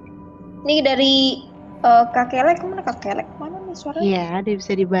 Ini dari Kak Kelek, mana nih suaranya? Iya, dia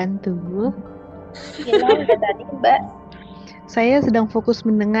bisa dibantu. Gila, udah tadi Mbak. Saya sedang fokus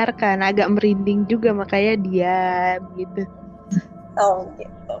mendengarkan, agak merinding juga makanya diam gitu. Oh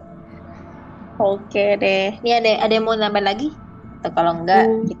gitu. Oke deh. Ini ada yang mau nambah lagi? Atau kalau enggak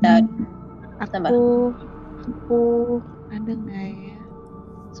kita tambah. Aku ada nggak ya?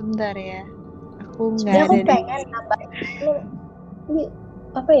 Sebentar ya. Aku nggak ada. Aku pengen nambah. Ini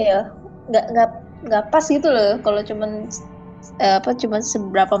apa ya? Nggak pas gitu loh. Kalau cuman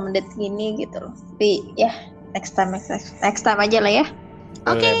seberapa menit gini gitu loh. Tapi ya next time aja lah ya.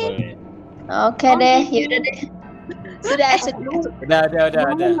 Oke. Oke deh. Ya udah deh. Sudah.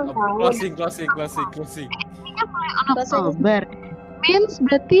 Closing. Oktober. Means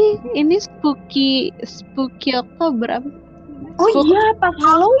berarti ini spooky Oktober apa? Oh iya, pas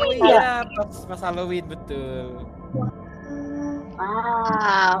Halloween ya? Iya, pas Halloween betul.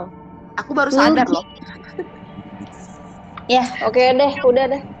 Wow. Aku baru sadar loh. Ya, oke deh,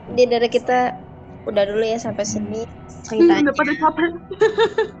 udah deh. Jadi dari kita udah dulu ya sampai sini ceritanya. Udah pada capek.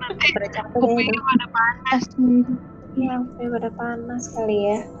 Pada capek. Kupingnya pada panas. Iya, pada panas kali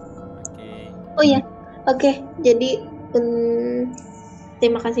ya. Oh ya, oke. Jadi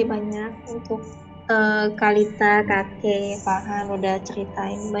terima kasih banyak untuk Kalita, Kakek, Farhan udah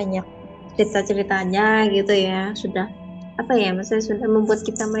ceritain banyak cerita-ceritanya gitu ya. Sudah maksudnya sudah membuat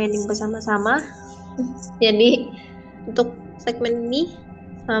kita merinding bersama-sama. Jadi untuk segmen ini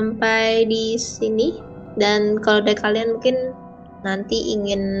sampai di sini, dan kalau dari kalian mungkin nanti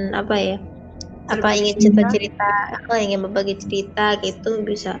ingin ingin cerita-cerita, ingin berbagi cerita gitu,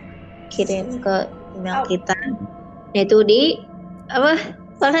 bisa kirim ke email kita, yaitu di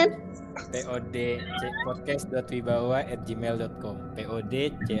Farhan? podcast.wibawa@gmail.com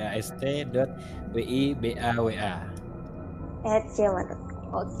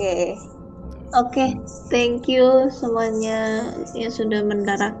podcast.wibawa@gmail.com. Oke, thank you semuanya yang sudah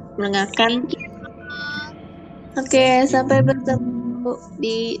mendengarkan. Oke, sampai bertemu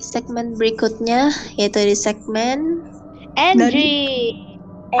di segmen berikutnya, yaitu di segmen Angie.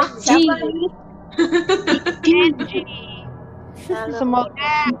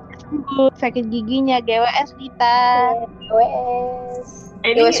 Semoga sembuh sakit giginya, GWS kita. GWS.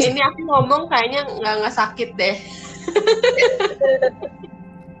 Ini aku ngomong kayaknya nggak sakit deh.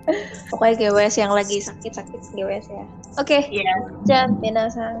 Pokoknya GWS yang lagi sakit GWS ya. Oke. Jan,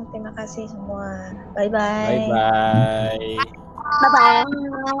 minasang, terima kasih semua. Bye bye. Bye bye.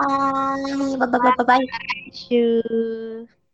 Bye bye. Bye bye. Bye.